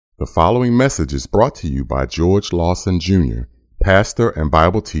The following message is brought to you by George Lawson Jr., pastor and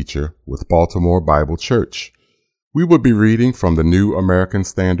Bible teacher with Baltimore Bible Church. We will be reading from the New American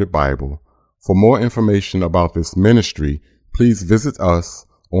Standard Bible. For more information about this ministry, please visit us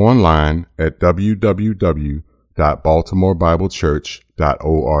online at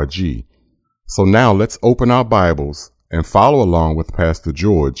www.baltimorebiblechurch.org. So now let's open our Bibles and follow along with Pastor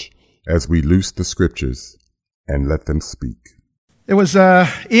George as we loose the scriptures and let them speak. It was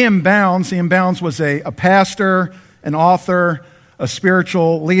E.M. Bounds. E.M. Bounds was a pastor, an author, a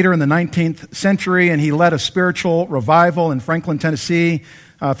spiritual leader in the 19th century, and he led a spiritual revival in Franklin, Tennessee,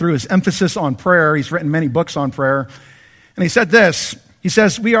 through his emphasis on prayer. He's written many books on prayer. And he said this, he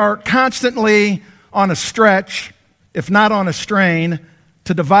says, "We are constantly on a stretch, if not on a strain,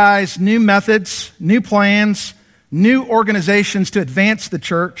 to devise new methods, new plans, new organizations to advance the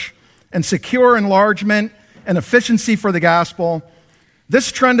church and secure enlargement and efficiency for the gospel.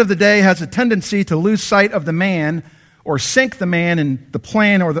 This trend of the day has a tendency to lose sight of the man or sink the man in the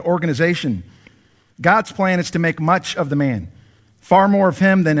plan or the organization. God's plan is to make much of the man, far more of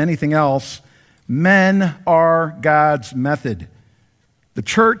him than anything else. Men are God's method. The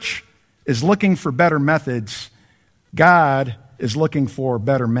church is looking for better methods. God is looking for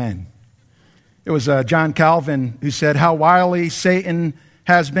better men." It was John Calvin who said, "How wily Satan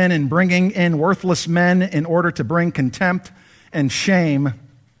has been in bringing in worthless men in order to bring contempt and shame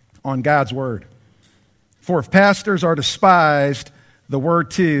on God's word. For if pastors are despised, the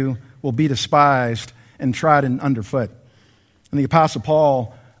word too will be despised and trodden underfoot." And the Apostle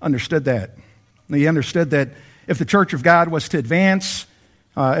Paul understood that. And he understood that if the church of God was to advance,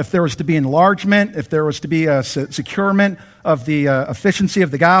 if there was to be enlargement, if there was to be a securement of the efficiency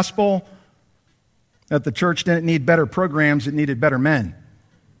of the gospel, that the church didn't need better programs, it needed better men.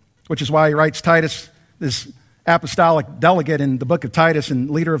 Which is why he writes Titus, this apostolic delegate in the book of Titus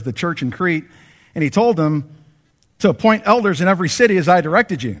and leader of the church in Crete, and he told them to appoint elders in every city as I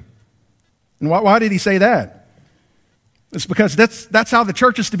directed you. And why did he say that? It's because that's how the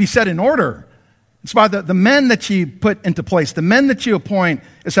church is to be set in order. It's by the men that you put into place, the men that you appoint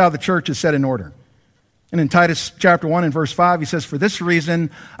is how the church is set in order. And in Titus chapter 1 and verse 5, he says, "For this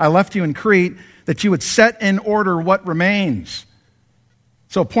reason I left you in Crete, that you would set in order what remains."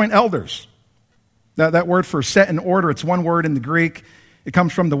 So appoint elders. That word for set in order, it's one word in the Greek. It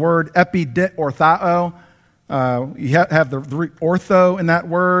comes from the word epidorthao. You have the ortho in that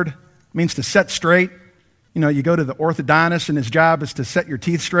word. It means to set straight. You know, you go to the orthodontist and his job is to set your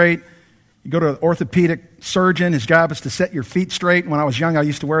teeth straight. You go to an orthopedic surgeon, his job is to set your feet straight. When I was young, I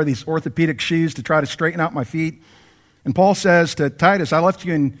used to wear these orthopedic shoes to try to straighten out my feet. And Paul says to Titus, "I left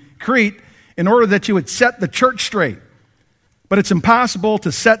you in Crete in order that you would set the church straight. But it's impossible to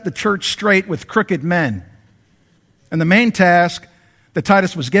set the church straight with crooked men." And the main task that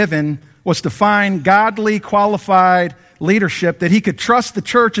Titus was given was to find godly, qualified leadership that he could trust the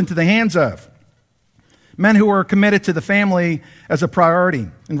church into the hands of. Men who were committed to the family as a priority.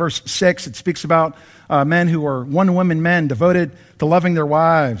 In verse 6, it speaks about men who are one-woman men devoted to loving their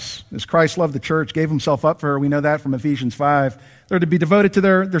wives. As Christ loved the church, gave himself up for her. We know that from Ephesians 5. They're to be devoted to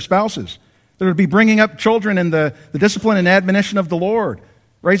their spouses. They're to be bringing up children in the discipline and admonition of the Lord,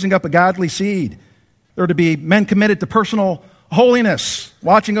 raising up a godly seed. They're to be men committed to personal holiness,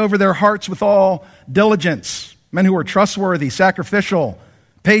 watching over their hearts with all diligence. Men who are trustworthy, sacrificial,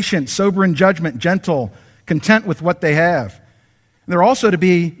 patient, sober in judgment, gentle, content with what they have. And they're also to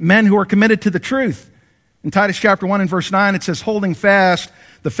be men who are committed to the truth. In Titus chapter 1 and verse 9, it says, "Holding fast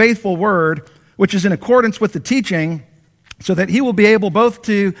the faithful word, which is in accordance with the teaching, so that he will be able both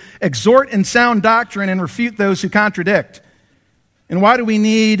to exhort in sound doctrine and refute those who contradict." And why do we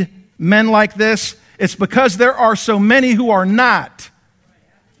need men like this? It's because there are so many who are not.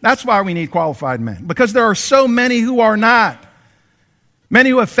 That's why we need qualified men. Because there are so many who are not.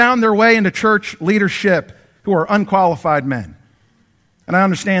 Many who have found their way into church leadership who are unqualified men. And I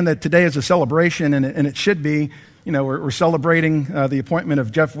understand that today is a celebration, and it should be. You know, we're celebrating the appointment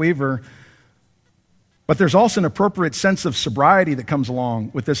of Jeff Weaver. But there's also an appropriate sense of sobriety that comes along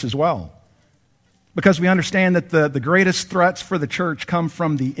with this as well. Because we understand that the greatest threats for the church come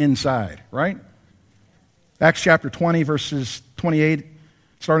from the inside, right? Acts chapter 20, verses 28,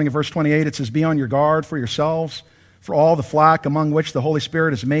 starting at verse 28, it says, "Be on your guard for yourselves, for all the flock among which the Holy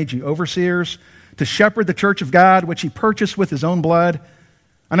Spirit has made you overseers, to shepherd the church of God, which he purchased with his own blood.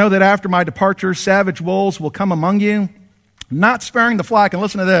 I know that after my departure, savage wolves will come among you, not sparing the flock." And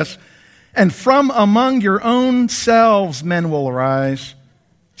listen to this. "And from among your own selves men will arise,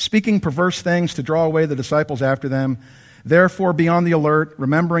 speaking perverse things to draw away the disciples after them. Therefore be on the alert,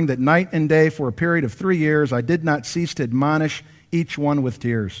 remembering that night and day for a period of 3 years I did not cease to admonish each one with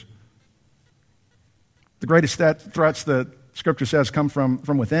tears. The greatest threats, the Scripture says, come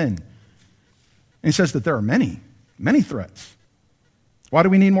from within. And he says that there are many, many threats. Why do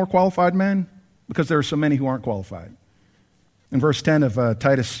we need more qualified men? Because there are so many who aren't qualified. In verse 10 of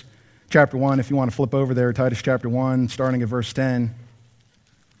Titus chapter 1, if you want to flip over there, Titus chapter 1, starting at verse 10.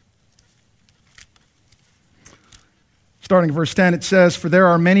 Starting at verse 10, it says, "For there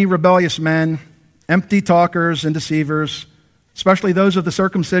are many rebellious men, empty talkers and deceivers, especially those of the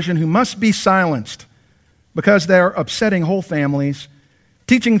circumcision, who must be silenced, because they are upsetting whole families,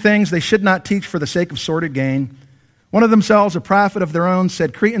 teaching things they should not teach for the sake of sordid gain. One of themselves, a prophet of their own,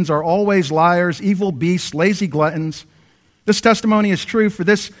 said, 'Cretans are always liars, evil beasts, lazy gluttons.' This testimony is true. For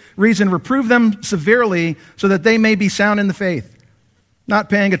this reason, reprove them severely, so that they may be sound in the faith, not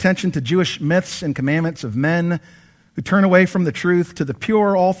paying attention to Jewish myths and commandments of men who turn away from the truth. To the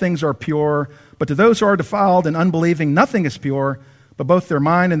pure, all things are pure, but to those who are defiled and unbelieving, nothing is pure, but both their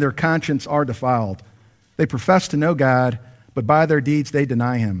mind and their conscience are defiled. They profess to know God, but by their deeds they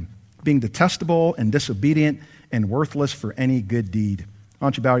deny him, being detestable and disobedient and worthless for any good deed." Why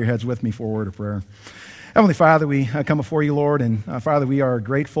don't you bow your heads with me for a word of prayer? Heavenly Father, we come before you, Lord, and Father, we are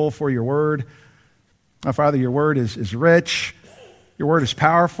grateful for your word. Father, your word is rich. Your word is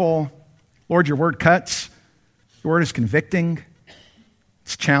powerful. Lord, your word cuts. Your word is convicting.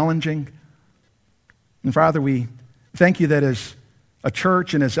 It's challenging. And Father, we thank you that as a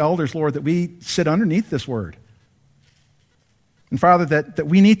church and as elders, Lord, that we sit underneath this word. And Father, that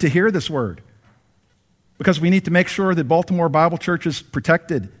we need to hear this word, because we need to make sure that Baltimore Bible Church is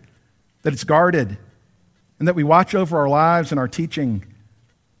protected, that it's guarded, and that we watch over our lives and our teaching.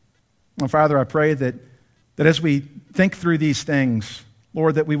 And Father, I pray that as we think through these things,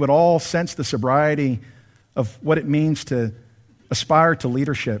 Lord, that we would all sense the sobriety of what it means to aspire to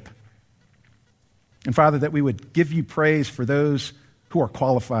leadership. And Father, that we would give you praise for those who are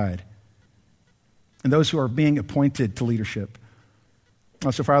qualified and those who are being appointed to leadership.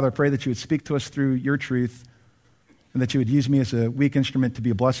 So Father, I pray that you would speak to us through your truth, and that you would use me as a weak instrument to be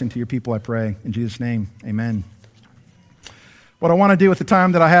a blessing to your people, I pray. In Jesus' name, amen. What I want to do with the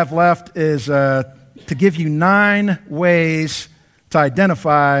time that I have left is to give you 9 ways to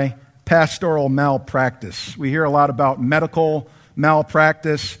identify pastoral malpractice. We hear a lot about medical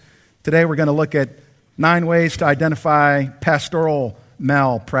malpractice. Today we're going to look at 9 ways to identify pastoral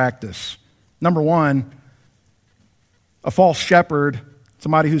malpractice. Number 1, a false shepherd,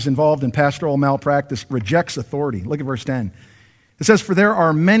 somebody who's involved in pastoral malpractice, rejects authority. Look at verse 10. It says, "For there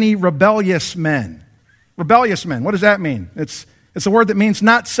are many rebellious men." Rebellious men, what does that mean? It's a word that means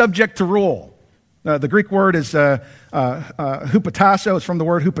not subject to rule. The Greek word is hupotasso. It's from the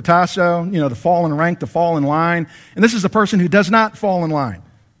word hupotasso, to fall in rank, to fall in line. And this is a person who does not fall in line.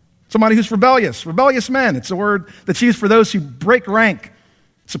 Somebody who's rebellious. Rebellious men. It's a word that's used for those who break rank.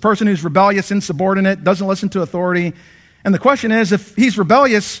 It's a person who's rebellious, insubordinate, doesn't listen to authority. And the question is, if he's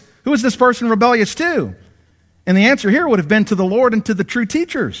rebellious, who is this person rebellious to? And the answer here would have been to the Lord and to the true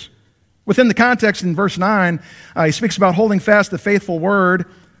teachers. Within the context in verse 9, he speaks about holding fast the faithful word,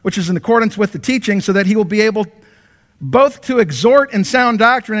 which is in accordance with the teaching, so that he will be able both to exhort in sound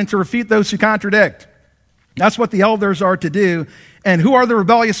doctrine and to refute those who contradict. That's what the elders are to do. And who are the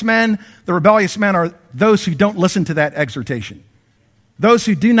rebellious men? The rebellious men are those who don't listen to that exhortation, those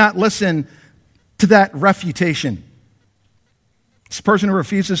who do not listen to that refutation. It's a person who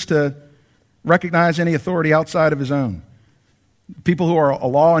refuses to recognize any authority outside of his own. People who are a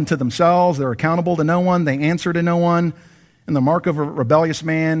law unto themselves, they're accountable to no one, they answer to no one. And the mark of a rebellious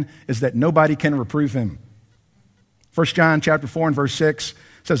man is that nobody can reprove him. 1 John chapter 4 and verse 6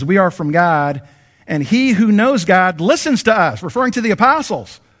 says, "We are from God, and he who knows God listens to us," referring to the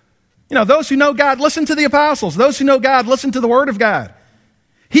apostles. Those who know God listen to the apostles. Those who know God listen to the word of God.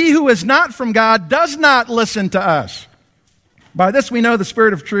 He who is not from God does not listen to us. By this we know the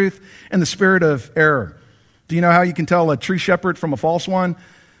spirit of truth and the spirit of error. Do you know how you can tell a true shepherd from a false one?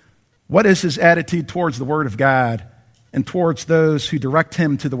 What is his attitude towards the word of God and towards those who direct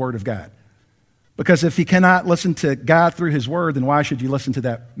him to the word of God? Because if he cannot listen to God through his word, then why should you listen to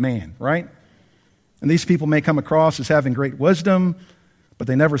that man, right? And these people may come across as having great wisdom, but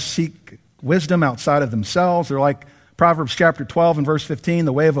they never seek wisdom outside of themselves. They're like Proverbs chapter 12 and verse 15,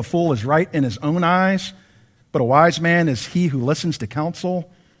 "The way of a fool is right in his own eyes, but a wise man is he who listens to counsel."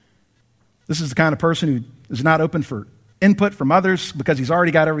 This is the kind of person who is not open for input from others because he's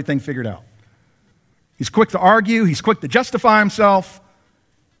already got everything figured out. He's quick to argue. He's quick to justify himself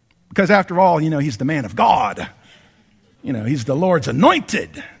because, after all, he's the man of God. He's the Lord's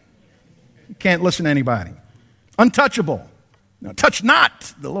anointed. He can't listen to anybody. Untouchable. Touch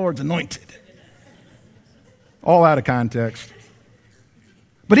not the Lord's anointed. All out of context.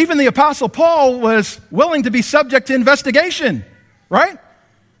 But even the Apostle Paul was willing to be subject to investigation, right?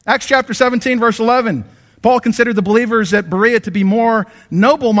 Acts chapter 17, verse 11. Paul considered the believers at Berea to be more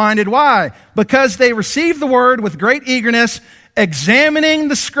noble-minded. Why? Because they received the word with great eagerness, examining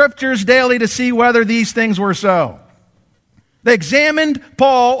the scriptures daily to see whether these things were so. They examined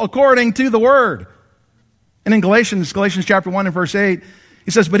Paul according to the word. And in Galatians chapter 1 and verse 8,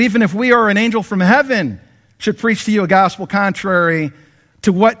 he says, but even if we or an angel from heaven should preach to you a gospel contrary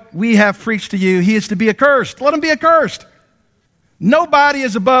to what we have preached to you, he is to be accursed. Let him be accursed. Nobody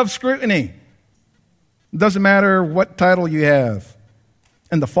is above scrutiny. It doesn't matter what title you have.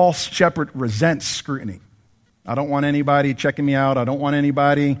 And the false shepherd resents scrutiny. I don't want anybody checking me out. I don't want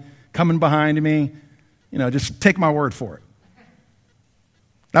anybody coming behind me. Just take my word for it.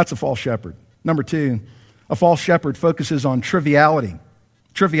 That's a false shepherd. Number 2, a false shepherd focuses on triviality.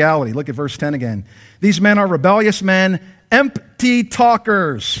 Triviality. Look at verse 10 again. These men are rebellious men, empty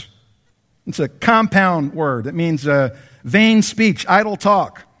talkers. It's a compound word. It means vain speech, idle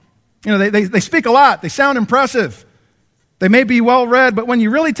talk. They speak a lot. They sound impressive. They may be well read, but when you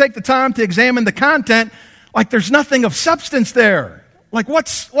really take the time to examine the content, like there's nothing of substance there. Like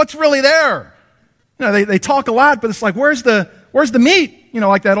what's really there? They talk a lot, but it's like where's the meat?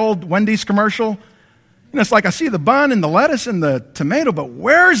 Like that old Wendy's commercial. It's like I see the bun and the lettuce and the tomato, but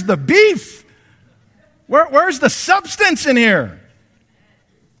where's the beef? Where's the substance in here?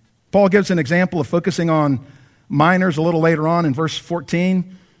 Paul gives an example of focusing on minors a little later on in verse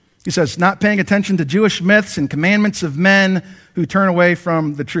 14. He says, not paying attention to Jewish myths and commandments of men who turn away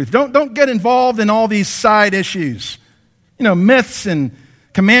from the truth. Don't get involved in all these side issues. Myths and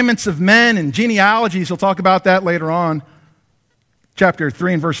commandments of men and genealogies. He'll talk about that later on. Chapter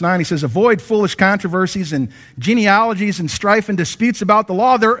 3 and verse 9, he says, avoid foolish controversies and genealogies and strife and disputes about the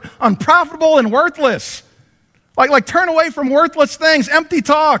law. They're unprofitable and worthless. Like turn away from worthless things, empty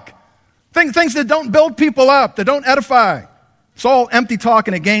talk, things that don't build people up, that don't edify. It's all empty talk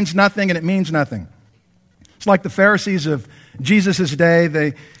and it gains nothing and it means nothing. It's like the Pharisees of Jesus' day.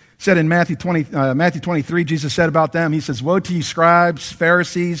 They said in Matthew 23, Jesus said about them, he says, woe to you scribes,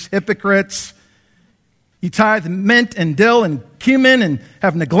 Pharisees, hypocrites. You tithe mint and dill and cumin and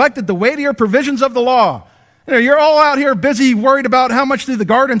have neglected the weightier provisions of the law. You're all out here busy worried about how much do the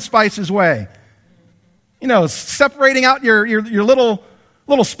garden spices weigh. Separating out your little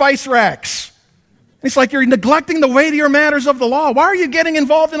spice racks. It's like you're neglecting the weightier matters of the law. Why are you getting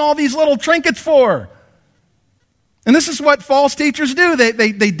involved in all these little trinkets for? And this is what false teachers do.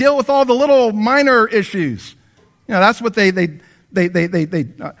 They deal with all the little minor issues. That's what they kind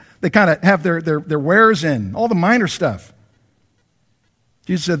of have their wares in, all the minor stuff.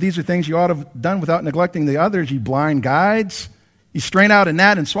 Jesus said, these are things you ought to have done without neglecting the others, you blind guides. You strain out a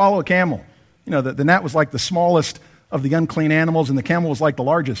gnat and swallow a camel. The gnat was like the smallest of the unclean animals, and the camel was like the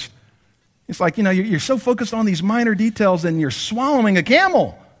largest. It's like, you're so focused on these minor details, and you're swallowing a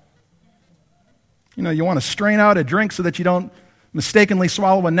camel. You want to strain out a drink so that you don't mistakenly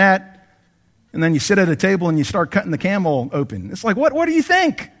swallow a gnat, and then you sit at a table and you start cutting the camel open. It's like, what do you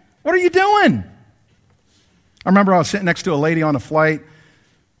think? What are you doing? I remember I was sitting next to a lady on a flight.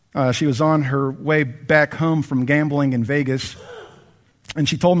 She was on her way back home from gambling in Vegas. And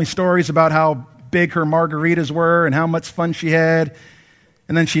she told me stories about how big her margaritas were and how much fun she had.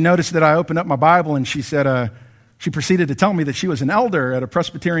 And then she noticed that I opened up my Bible and she said, she proceeded to tell me that she was an elder at a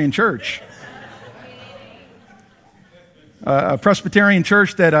Presbyterian church. A Presbyterian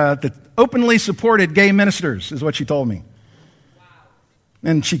church that openly supported gay ministers, is what she told me.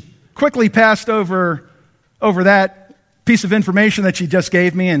 And she quickly passed over that piece of information that she just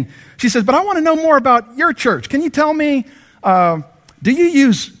gave me, and she says, but I want to know more about your church. Can you tell me, do you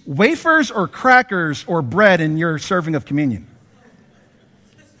use wafers or crackers or bread in your serving of communion?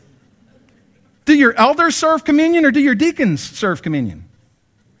 Do your elders serve communion or do your deacons serve communion?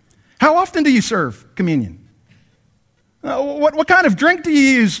 How often do you serve communion? What kind of drink do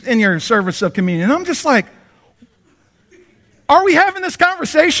you use in your service of communion? And I'm just like, are we having this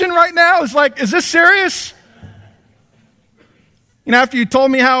conversation right now? It's like, is this serious? After you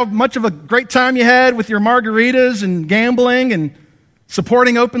told me how much of a great time you had with your margaritas and gambling and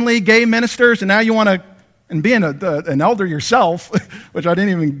supporting openly gay ministers, and now you want to, and being an elder yourself, which I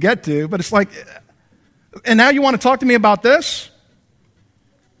didn't even get to, but it's like, and now you want to talk to me about this?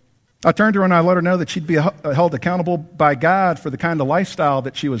 I turned to her and I let her know that she'd be held accountable by God for the kind of lifestyle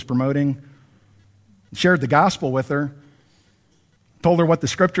that she was promoting. Shared the gospel with her. Told her what the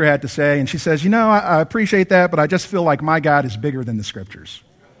scripture had to say, and she says, I appreciate that, but I just feel like my God is bigger than the scriptures.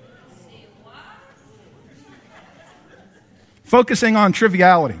 Focusing on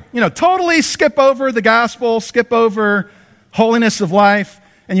triviality. Totally skip over the gospel, skip over holiness of life,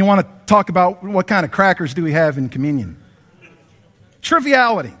 and you want to talk about what kind of crackers do we have in communion.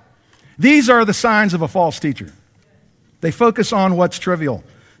 Triviality. These are the signs of a false teacher. They focus on what's trivial.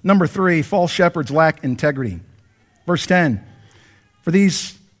 Number 3, false shepherds lack integrity. Verse 10, for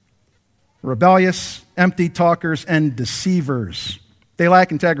these rebellious, empty talkers and deceivers, they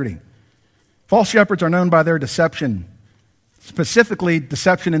lack integrity. False shepherds are known by their deception, specifically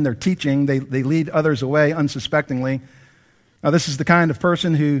deception in their teaching. They lead others away unsuspectingly. Now, this is the kind of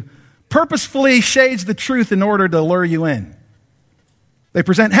person who purposefully shades the truth in order to lure you in. They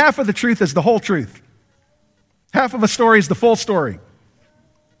present half of the truth as the whole truth. Half of a story is the full story.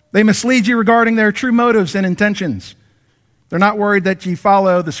 They mislead you regarding their true motives and intentions. They're not worried that you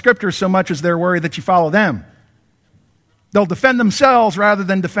follow the scriptures so much as they're worried that you follow them. They'll defend themselves rather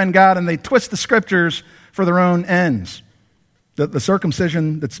than defend God, and they twist the scriptures for their own ends. The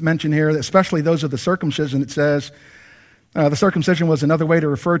circumcision that's mentioned here, especially those of the circumcision, it says, the circumcision was another way to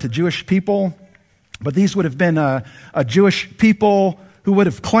refer to Jewish people, but these would have been a Jewish people who would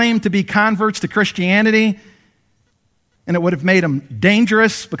have claimed to be converts to Christianity, and it would have made them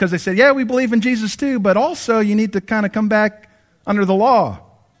dangerous because they said, yeah, we believe in Jesus too, but also you need to kind of come back under the law.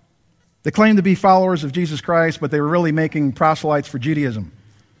 They claimed to be followers of Jesus Christ, but they were really making proselytes for Judaism.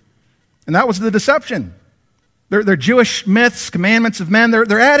 And that was the deception. They're Jewish myths, commandments of men.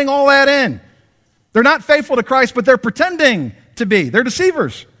 They're adding all that in. They're not faithful to Christ, but they're pretending to be. They're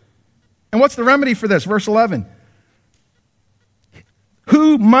deceivers. And what's the remedy for this? Verse 11.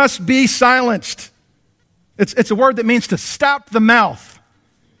 Who must be silenced? It's a word that means to stop the mouth.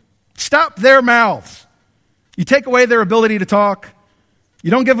 Stop their mouths. You take away their ability to talk.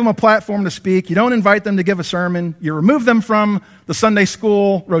 You don't give them a platform to speak. You don't invite them to give a sermon. You remove them from the Sunday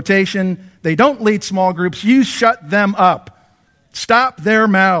school rotation. They don't lead small groups. You shut them up. Stop their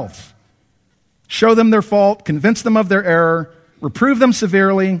mouths. Show them their fault. Convince them of their error. Reprove them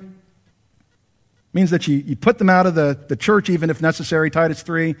severely. Means that you put them out of the church even if necessary. Titus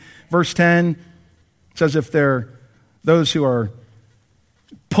 3, verse 10 says if they're those who are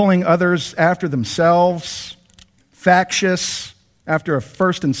pulling others after themselves, factious, after a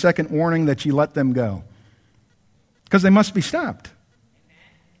first and second warning, that you let them go. Because they must be stopped.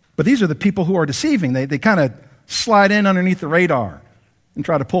 But these are the people who are deceiving. They kind of slide in underneath the radar and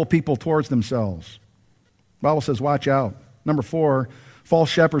try to pull people towards themselves. The Bible says, watch out. Number 4, false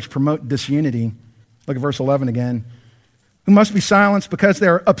shepherds promote disunity. Look at verse 11 again. Who must be silenced because they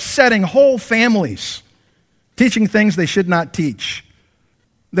are upsetting whole families, teaching things they should not teach.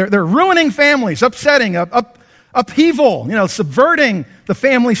 They're ruining families, upsetting, upheaval, subverting the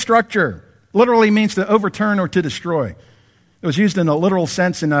family structure. Literally means to overturn or to destroy. It was used in a literal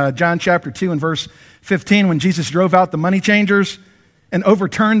sense in John chapter 2 and verse 15 when Jesus drove out the money changers and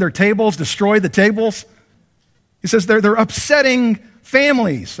overturned their tables, destroyed the tables. He says they're upsetting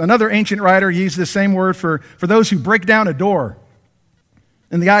families. Another ancient writer used the same word for those who break down a door.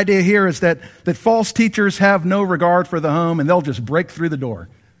 And the idea here is that false teachers have no regard for the home and they'll just break through the door.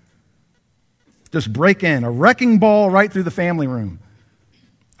 Just break in, a wrecking ball right through the family room.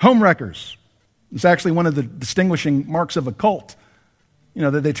 Home wreckers. It's actually one of the distinguishing marks of a cult.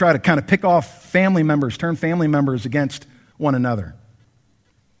 That they try to kind of pick off family members, turn family members against one another.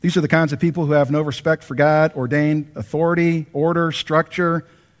 These are the kinds of people who have no respect for God, ordained authority, order, structure.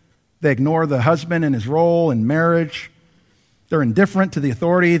 They ignore the husband and his role in marriage. They're indifferent to the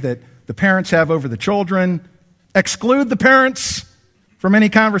authority that the parents have over the children. Exclude the parents from any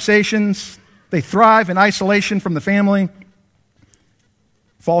conversations. They thrive in isolation from the family.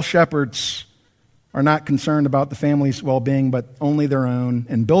 False shepherds are not concerned about the family's well-being, but only their own,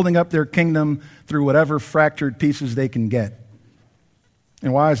 and building up their kingdom through whatever fractured pieces they can get.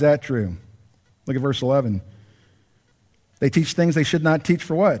 And why is that true? Look at verse 11. They teach things they should not teach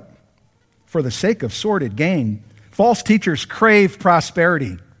for what? For the sake of sordid gain. False teachers crave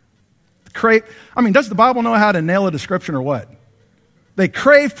prosperity. Does the Bible know how to nail a description or what? They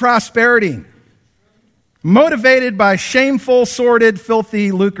crave prosperity. Motivated by shameful, sordid,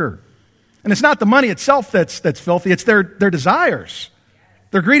 filthy lucre. And it's not the money itself that's filthy, it's their desires.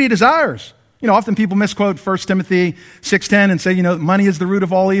 Their greedy desires. Often people misquote 1 Timothy 6:10 and say, money is the root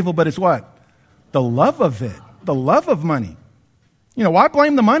of all evil, but it's what? The love of it. The love of money. Why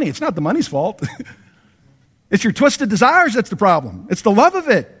blame the money? It's not the money's fault. It's your twisted desires that's the problem. It's the love of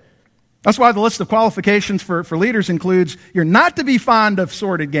it. That's why the list of qualifications for leaders includes, you're not to be fond of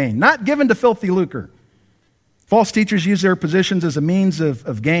sordid gain, not given to filthy lucre. False teachers use their positions as a means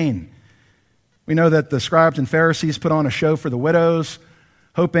of gain. We know that the scribes and Pharisees put on a show for the widows,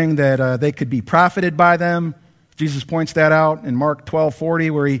 hoping that they could be profited by them. Jesus points that out in Mark 12:40,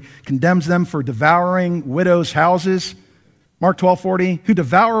 where he condemns them for devouring widows' houses. Mark 12:40, who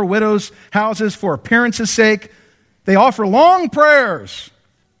devour widows' houses for appearance's sake. They offer long prayers.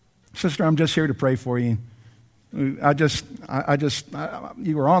 Sister, I'm just here to pray for you. You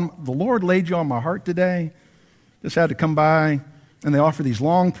were on, the Lord laid you on my heart today. Just had to come by, and they offer these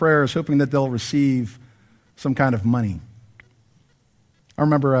long prayers, hoping that they'll receive some kind of money. I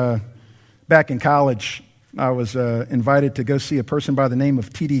remember back in college, I was invited to go see a person by the name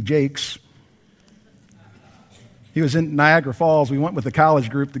of T.D. Jakes. He was in Niagara Falls. We went with the college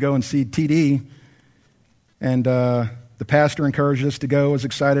group to go and see T.D., and the pastor encouraged us to go, was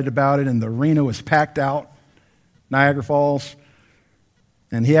excited about it, and the arena was packed out, Niagara Falls.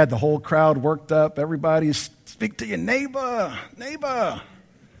 And he had the whole crowd worked up. Everybody, speak to your neighbor.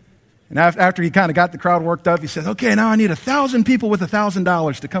 And after he kind of got the crowd worked up, he said, okay, now I need 1,000 people with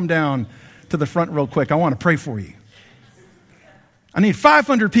 $1,000 to come down to the front real quick. I want to pray for you. I need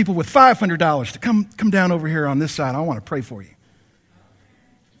 500 people with $500 to come down over here on this side. I want to pray for you.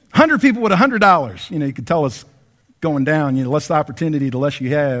 100 people with $100. You could tell it's going down. The less the opportunity, the less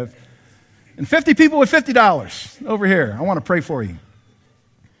you have. And 50 people with $50 over here. I want to pray for you.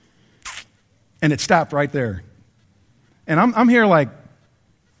 And it stopped right there. And I'm here like,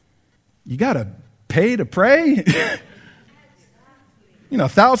 you got to pay to pray?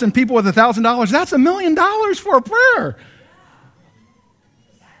 1,000 people with $1,000, that's $1 million for a prayer.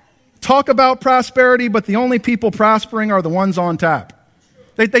 Talk about prosperity, but the only people prospering are the ones on top.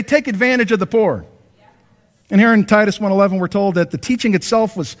 They take advantage of the poor. And here in Titus 1:11, we're told that the teaching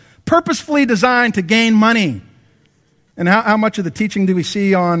itself was purposefully designed to gain money. And how much of the teaching do we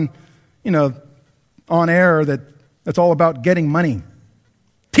see on air that's all about getting money?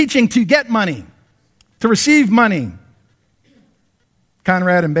 Teaching to get money, to receive money.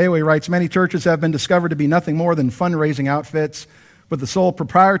 Conrad and Bayway writes, many churches have been discovered to be nothing more than fundraising outfits with the sole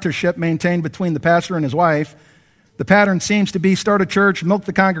proprietorship maintained between the pastor and his wife. The pattern seems to be start a church, milk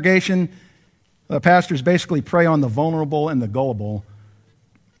the congregation. The pastors basically prey on the vulnerable and the gullible.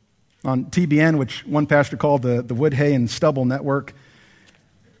 On TBN, which one pastor called the Wood, Hay, and Stubble Network,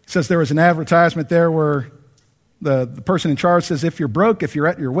 says there was an advertisement there where the person in charge says, if you're broke, if you're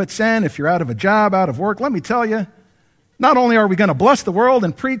at your wit's end, if you're out of a job, out of work, let me tell you, not only are we going to bless the world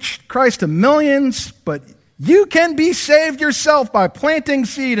and preach Christ to millions, but you can be saved yourself by planting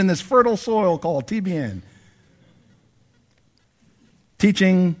seed in this fertile soil called TBN.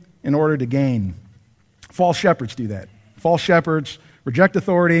 Teaching in order to gain. False shepherds do that. False shepherds reject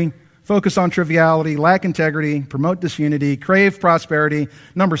authority, focus on triviality, lack integrity, promote disunity, crave prosperity.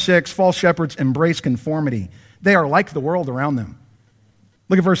 Number 6, false shepherds embrace conformity. They are like the world around them.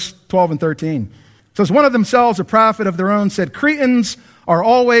 Look at verse 12 and 13. It says, one of themselves, a prophet of their own, said, Cretans are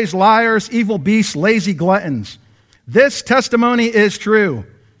always liars, evil beasts, lazy gluttons. This testimony is true.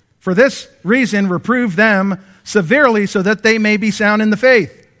 For this reason, reprove them severely so that they may be sound in the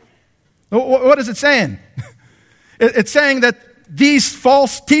faith. What is it saying? It's saying that these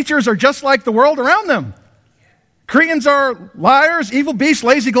false teachers are just like the world around them. Cretans are liars, evil beasts,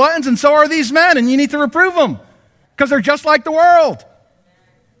 lazy gluttons, and so are these men, and you need to reprove them because they're just like the world.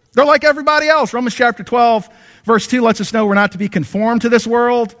 They're like everybody else. Romans chapter 12, verse 2 lets us know we're not to be conformed to this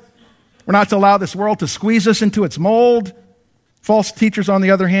world. We're not to allow this world to squeeze us into its mold. False teachers, on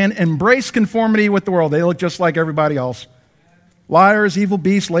the other hand, embrace conformity with the world. They look just like everybody else. Liars, evil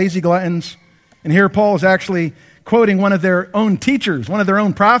beasts, lazy gluttons. And here Paul is actually quoting one of their own teachers, one of their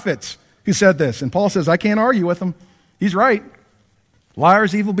own prophets who said this. And Paul says, I can't argue with him. He's right.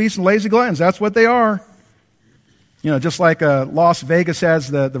 Liars, evil beasts, and lazy gluttons. That's what they are. Just like Las Vegas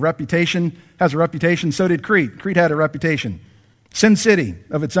has a reputation, so did Crete. Crete had a reputation. Sin City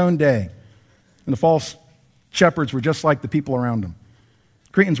of its own day. And the false shepherds were just like the people around them.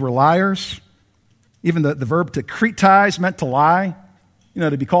 Cretans were liars. Even the verb to cretize meant to lie.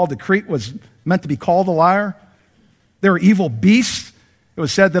 To be called to Crete was meant to be called a liar. They were evil beasts. It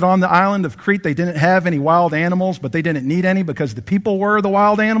was said that on the island of Crete they didn't have any wild animals, but they didn't need any because the people were the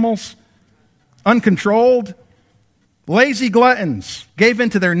wild animals. Uncontrolled. Lazy gluttons, gave in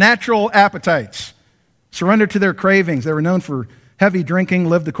to their natural appetites, surrendered to their cravings. They were known for heavy drinking,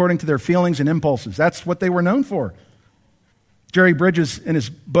 lived according to their feelings and impulses. That's what they were known for. Jerry Bridges, in his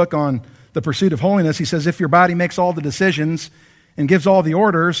book on the pursuit of holiness, he says, if your body makes all the decisions and gives all the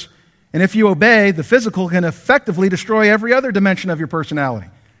orders, and if you obey, the physical can effectively destroy every other dimension of your personality.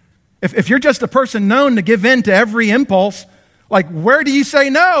 If you're just a person known to give in to every impulse, like where do you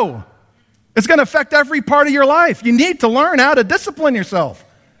say no? It's going to affect every part of your life. You need to learn how to discipline yourself.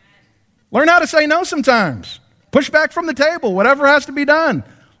 Learn how to say no sometimes. Push back from the table, whatever has to be done.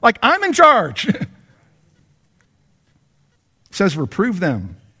 Like, I'm in charge. It says reprove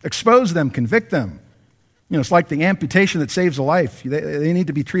them, expose them, convict them. It's like the amputation that saves a life. They need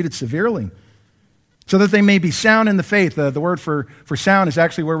to be treated severely so that they may be sound in the faith. The word for sound is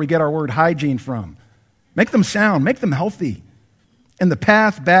actually where we get our word hygiene from. Make them sound. Make them healthy. And the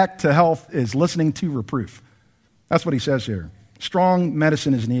path back to health is listening to reproof. That's what he says here. Strong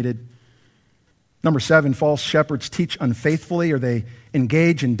medicine is needed. Number 7, false shepherds teach unfaithfully, or they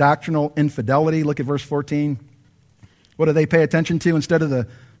engage in doctrinal infidelity. Look at verse 14. What do they pay attention to instead of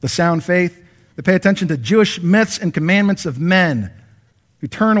the sound faith? They pay attention to Jewish myths and commandments of men who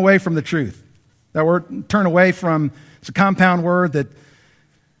turn away from the truth. That word, turn away from, it's a compound word that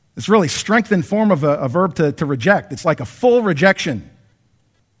it's really strengthened form of a verb to reject. It's like a full rejection.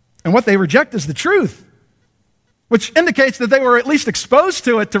 And what they reject is the truth, which indicates that they were at least exposed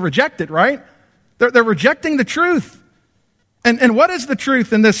to it to reject it, right? They're rejecting the truth. And what is the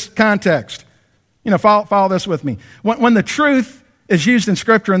truth in this context? Follow this with me. When the truth is used in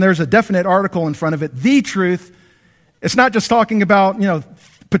Scripture and there's a definite article in front of it, the truth, it's not just talking about,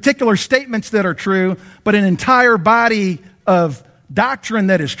 particular statements that are true, but an entire body of doctrine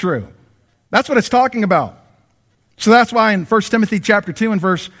that is true. That's what it's talking about. So that's why in 1 Timothy chapter 2 and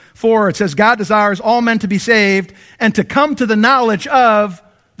verse 4, it says, God desires all men to be saved and to come to the knowledge of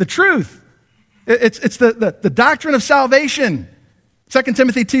the truth. It's the doctrine of salvation. 2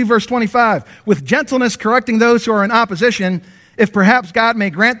 Timothy 2 verse 25, with gentleness correcting those who are in opposition, if perhaps God may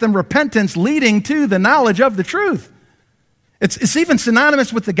grant them repentance leading to the knowledge of the truth. It's even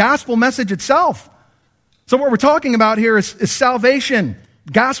synonymous with the gospel message itself. So what we're talking about here is salvation,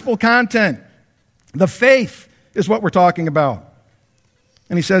 gospel content. The faith is what we're talking about.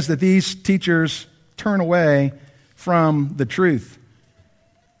 And he says that these teachers turn away from the truth.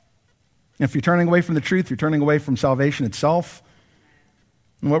 And if you're turning away from the truth, you're turning away from salvation itself.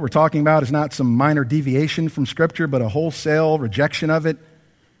 And what we're talking about is not some minor deviation from Scripture, but a wholesale rejection of it.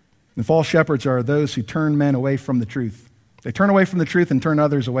 And false shepherds are those who turn men away from the truth. They turn away from the truth and turn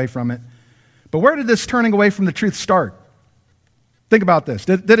others away from it. But where did this turning away from the truth start? Think about this.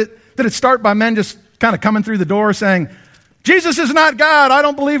 Did it start by men just kind of coming through the door saying, Jesus is not God, I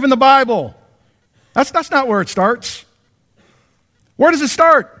don't believe in the Bible? That's not where it starts. Where does it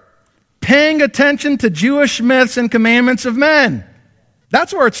start? Paying attention to Jewish myths and commandments of men.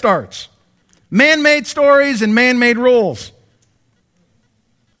 That's where it starts. Man-made stories and man-made rules.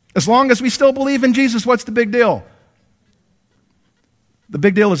 As long as we still believe in Jesus, what's the big deal? The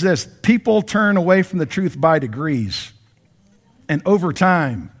big deal is this: people turn away from the truth by degrees. And over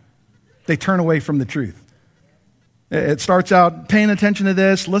time, they turn away from the truth. It starts out paying attention to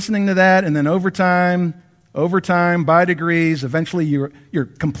this, listening to that, and then over time, by degrees, eventually you're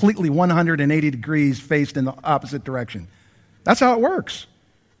completely 180 degrees faced in the opposite direction. That's how it works.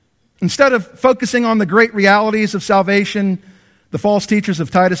 Instead of focusing on the great realities of salvation, the false teachers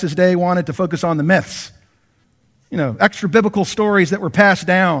of Titus's day wanted to focus on the myths. Extra biblical stories that were passed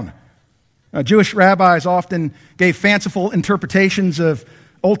down. Jewish rabbis often gave fanciful interpretations of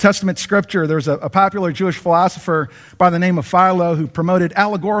Old Testament scripture. There's a popular Jewish philosopher by the name of Philo who promoted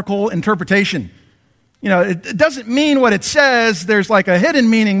allegorical interpretation. It doesn't mean what it says. There's like a hidden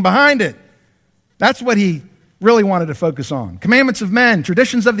meaning behind it. That's what he really wanted to focus on. Commandments of men,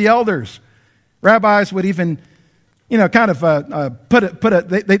 traditions of the elders. Rabbis would even, they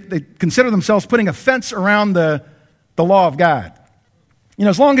consider themselves putting a fence around the law of God.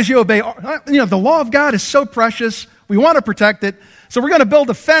 As long as you obey, the law of God is so precious, we want to protect it, so we're going to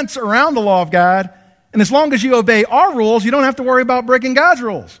build a fence around the law of God, and as long as you obey our rules, you don't have to worry about breaking God's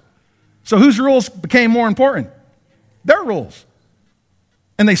rules. So whose rules became more important? Their rules.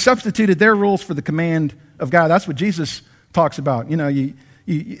 And they substituted their rules for the command of God. That's what Jesus talks about. You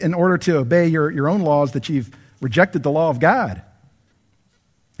in order to obey your own laws, that you've rejected the law of God.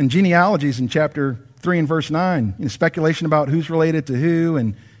 And genealogies in chapter 3 and verse 9, speculation about who's related to who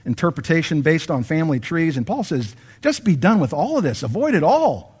and interpretation based on family trees. And Paul says, just be done with all of this. Avoid it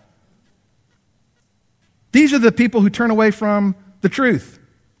all. These are the people who turn away from the truth.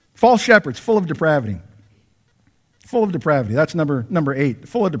 False shepherds, full of depravity. Full of depravity. That's number 8.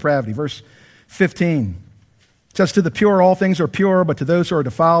 Full of depravity. Verse 15. It says, to the pure all things are pure, but to those who are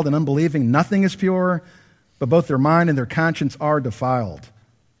defiled and unbelieving nothing is pure, but both their mind and their conscience are defiled.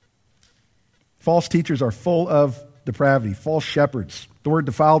 False teachers are full of depravity. False shepherds. The word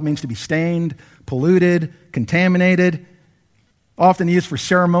defiled means to be stained, polluted, contaminated, often used for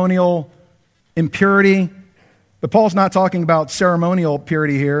ceremonial impurity. But Paul's not talking about ceremonial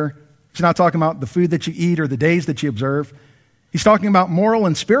purity here. He's not talking about the food that you eat or the days that you observe. He's talking about moral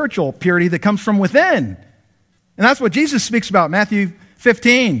and spiritual purity that comes from within. And that's what Jesus speaks about. Matthew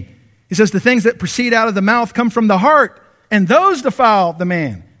 15. He says the things that proceed out of the mouth come from the heart, and those defile the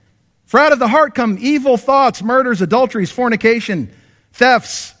man. For out of the heart come evil thoughts, murders, adulteries, fornication,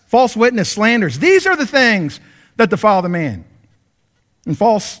 thefts, false witness, slanders. These are the things that defile the man. And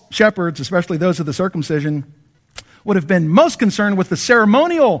false shepherds, especially those of the circumcision, would have been most concerned with the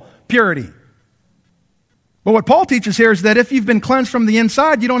ceremonial purity. But what Paul teaches here is that if you've been cleansed from the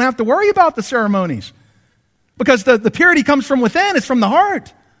inside, you don't have to worry about the ceremonies. Because the purity comes from within, it's from the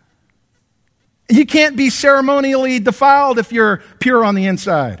heart. You can't be ceremonially defiled if you're pure on the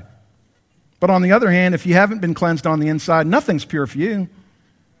inside. But on the other hand, if you haven't been cleansed on the inside, nothing's pure for you.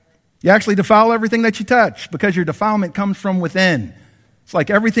 You actually defile everything that you touch because your defilement comes from within. It's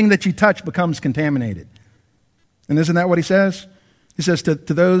like everything that you touch becomes contaminated. And isn't that what he says? He says to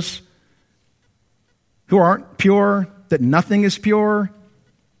those who aren't pure, that nothing is pure.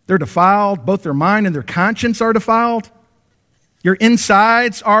 They're defiled. Both their mind and their conscience are defiled. Your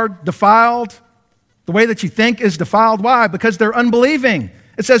insides are defiled. The way that you think is defiled. Why? Because they're unbelieving.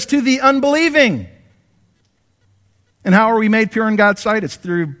 It says to the unbelieving. And how are we made pure in God's sight? It's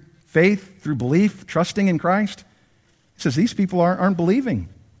through faith, through belief, trusting in Christ. He says these people aren't believing.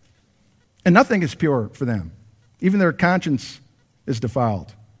 And nothing is pure for them. Even their conscience is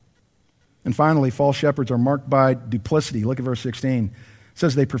defiled. And finally, false shepherds are marked by duplicity. Look at verse 16. It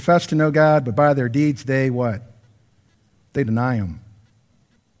says they profess to know God, but by their deeds they what? They deny Him.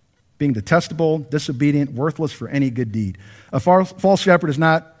 Being detestable, disobedient, worthless for any good deed. A false shepherd is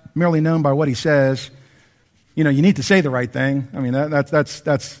not merely known by what he says. You know, you need to say the right thing. I mean,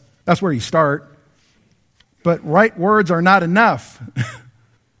 that's where you start. But right words are not enough.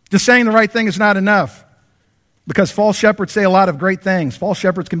 Just saying the right thing is not enough. Because false shepherds say a lot of great things. False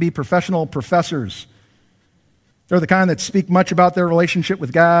shepherds can be professional professors. They're the kind that speak much about their relationship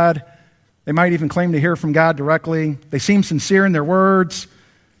with God. They might even claim to hear from God directly. They seem sincere in their words.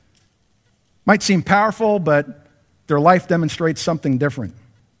 Might seem powerful, but their life demonstrates something different.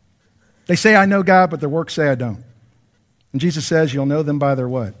 They say, I know God, but their works say I don't. And Jesus says, you'll know them by their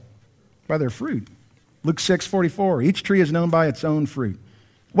what? By their fruit. Luke 6:44. Each tree is known by its own fruit.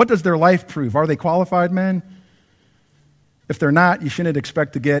 What does their life prove? Are they qualified men? If they're not, you shouldn't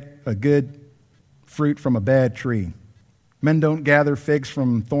expect to get a good fruit from a bad tree. Men don't gather figs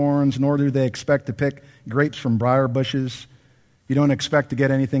from thorns, nor do they expect to pick grapes from briar bushes. You don't expect to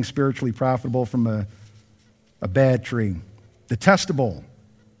get anything spiritually profitable from a bad tree. Detestable,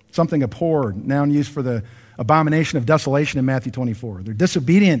 something abhorred, noun used for the abomination of desolation in Matthew 24. They're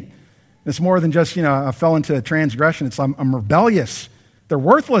disobedient. It's more than just, I fell into a transgression. It's I'm rebellious. They're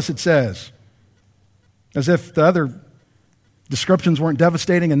worthless, it says. As if the other descriptions weren't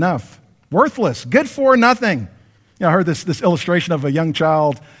devastating enough. Worthless, good for nothing. I heard this illustration of a young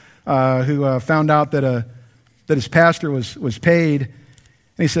child who found out that his pastor was paid. And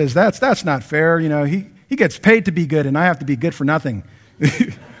he says, that's not fair. He gets paid to be good, and I have to be good for nothing.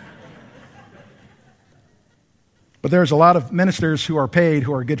 But there's a lot of ministers who are paid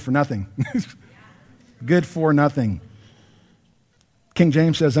who are good for nothing. Good for nothing. King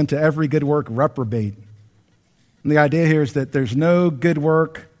James says, unto every good work reprobate. And the idea here is that there's no good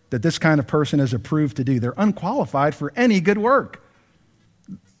work that this kind of person is approved to do. They're unqualified for any good work.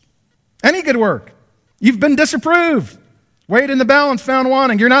 Any good work. You've been disapproved. Weighed in the balance, found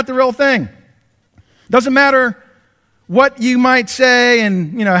wanting. You're not the real thing. Doesn't matter what you might say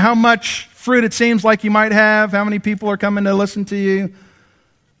and how much fruit it seems like you might have, how many people are coming to listen to you.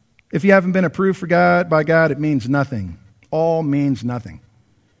 If you haven't been approved by God, it means nothing. All means nothing.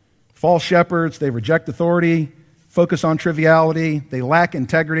 False shepherds, they reject authority, focus on triviality, they lack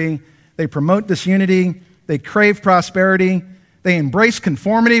integrity, they promote disunity, they crave prosperity, they embrace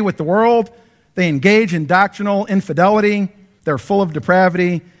conformity with the world, they engage in doctrinal infidelity, they're full of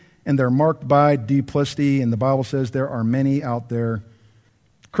depravity, and they're marked by duplicity. And the Bible says there are many out there,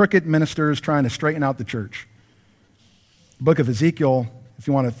 crooked ministers trying to straighten out the church. The book of Ezekiel, if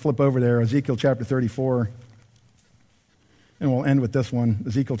you want to flip over there, Ezekiel chapter 34. And we'll end with this one,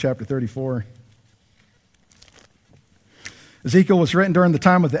 Ezekiel chapter 34. Ezekiel was written during the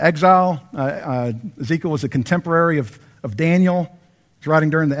time of the exile. Ezekiel was a contemporary of Daniel. He's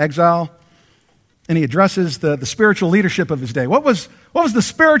writing during the exile. And he addresses the spiritual leadership of his day. What was the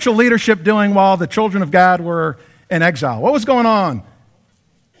spiritual leadership doing while the children of God were in exile? What was going on?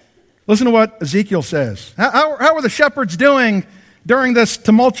 Listen to what Ezekiel says. How were the shepherds doing during this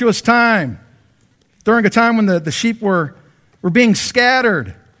tumultuous time? During a time when the sheep were being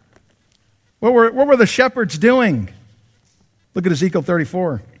scattered. What were the shepherds doing? Look at Ezekiel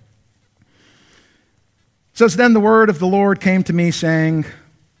 34. It says, then the word of the Lord came to me, saying,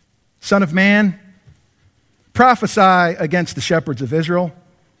 Son of man, prophesy against the shepherds of Israel.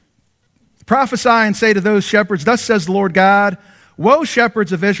 Prophesy and say to those shepherds, thus says the Lord God, Woe,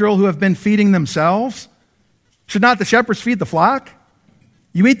 shepherds of Israel who have been feeding themselves. Should not the shepherds feed the flock?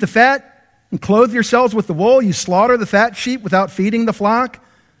 You eat the fat and clothe yourselves with the wool. You slaughter the fat sheep without feeding the flock.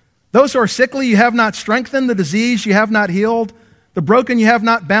 Those who are sickly you have not strengthened. The diseased you have not healed. The broken you have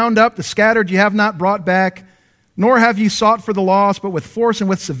not bound up. The scattered you have not brought back. Nor have you sought for the lost, but with force and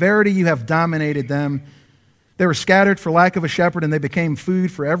with severity you have dominated them. They were scattered for lack of a shepherd, and they became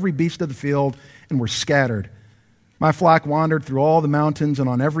food for every beast of the field and were scattered. My flock wandered through all the mountains and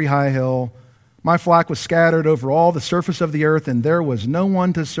on every high hill. My flock was scattered over all the surface of the earth, and there was no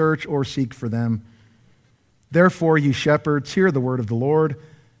one to search or seek for them. Therefore, you shepherds, hear the word of the Lord.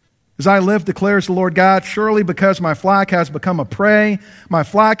 As I live, declares the Lord God, surely because my flock has become a prey, my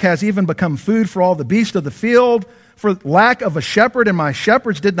flock has even become food for all the beasts of the field, for lack of a shepherd, and my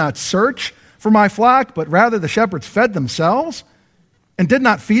shepherds did not search for my flock, but rather the shepherds fed themselves and did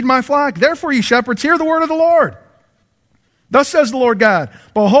not feed my flock. Therefore, you shepherds, hear the word of the Lord. Thus says the Lord God,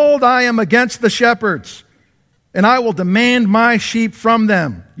 behold, I am against the shepherds, and I will demand my sheep from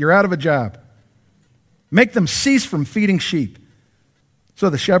them. You're out of a job. Make them cease from feeding sheep. So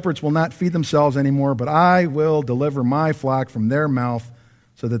the shepherds will not feed themselves anymore, but I will deliver my flock from their mouth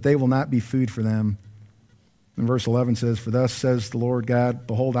so that they will not be food for them. And verse 11 says, for thus says the Lord God,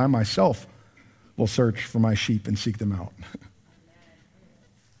 behold, I myself will search for my sheep and seek them out.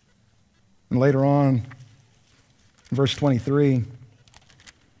 And later on, in verse 23,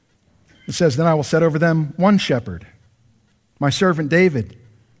 it says, then I will set over them one shepherd, my servant David,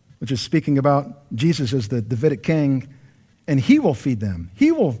 which is speaking about Jesus as the Davidic king, and he will feed them.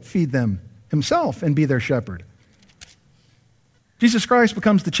 He will feed them himself and be their shepherd. Jesus Christ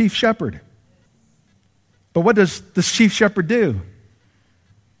becomes the chief shepherd. But what does this chief shepherd do?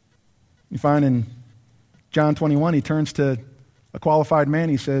 You find in John 21, he turns to a qualified man.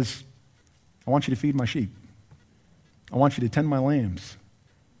 He says, I want you to feed my sheep. I want you to tend my lambs.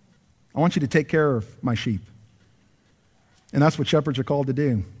 I want you to take care of my sheep. And that's what shepherds are called to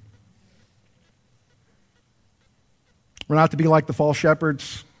do. We're not to be like the false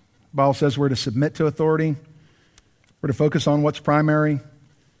shepherds. The Bible says we're to submit to authority. We're to focus on what's primary.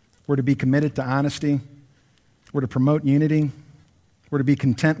 We're to be committed to honesty. We're to promote unity. We're to be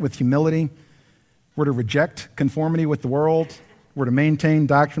content with humility. We're to reject conformity with the world. We're to maintain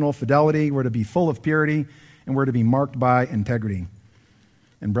doctrinal fidelity. We're to be full of purity. And we're to be marked by integrity.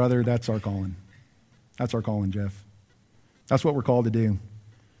 And brother, that's our calling. That's our calling, Jeff. That's what we're called to do.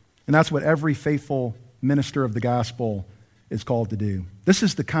 And that's what every faithful minister of the gospel is called to do. This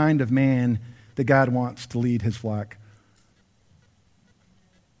is the kind of man that God wants to lead his flock.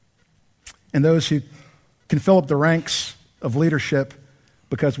 And those who can fill up the ranks of leadership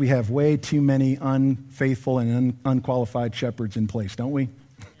because we have way too many unfaithful and unqualified shepherds in place, don't we?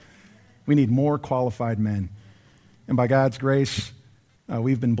 We need more qualified men. And by God's grace,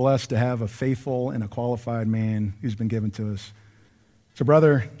 we've been blessed to have a faithful and a qualified man who's been given to us. So,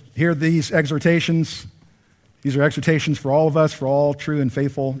 brother, hear these exhortations. These are exhortations for all of us, for all true and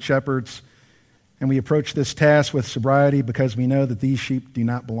faithful shepherds. And we approach this task with sobriety because we know that these sheep do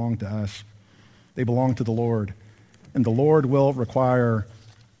not belong to us. They belong to the Lord. And the Lord will require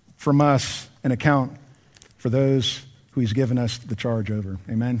from us an account for those who he's given us the charge over.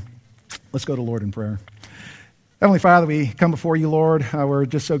 Amen. Let's go to the Lord in prayer. Heavenly Father, we come before you, Lord. We're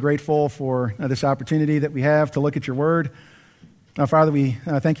just so grateful for this opportunity that we have to look at your word. Father, we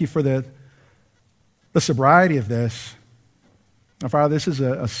thank you for the sobriety of this. Father, this is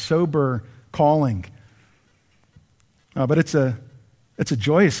a sober calling, but it's a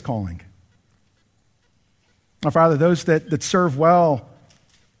joyous calling. Father, those that serve well,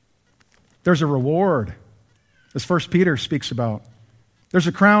 there's a reward, as 1 Peter speaks about. There's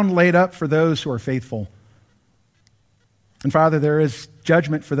a crown laid up for those who are faithful. And Father, there is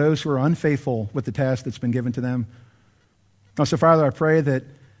judgment for those who are unfaithful with the task that's been given to them. So Father, I pray that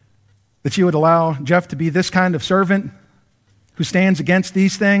you would allow Jeff to be this kind of servant who stands against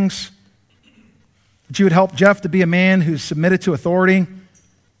these things. That you would help Jeff to be a man who's submitted to authority,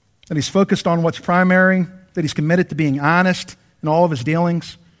 that he's focused on what's primary, that he's committed to being honest in all of his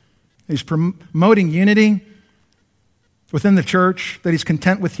dealings. He's promoting unity within the church, that he's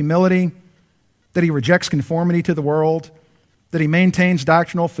content with humility, that he rejects conformity to the world, that he maintains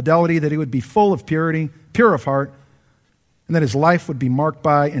doctrinal fidelity, that he would be full of purity, pure of heart, and that his life would be marked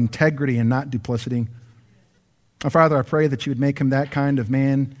by integrity and not duplicity. Father, I pray that you would make him that kind of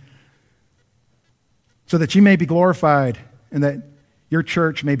man so that you may be glorified and that your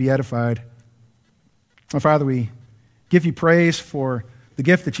church may be edified. Father, we give you praise for the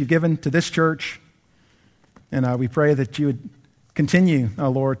gift that you've given to this church, and we pray that you would continue,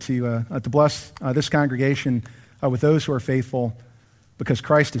 Lord, to bless this congregation with those who are faithful, because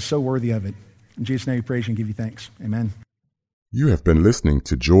Christ is so worthy of it. In Jesus' name we praise you and give you thanks. Amen. You have been listening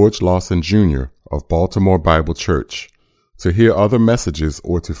to George Lawson Jr. of Baltimore Bible Church. To hear other messages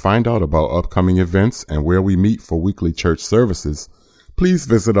or to find out about upcoming events and where we meet for weekly church services, please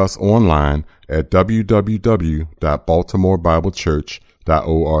visit us online at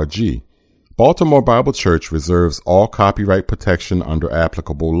www.baltimorebiblechurch.org. Baltimore Bible Church reserves all copyright protection under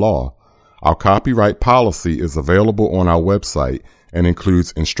applicable law. Our copyright policy is available on our website and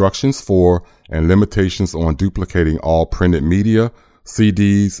includes instructions for and limitations on duplicating all printed media,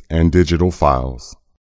 CDs, and digital files.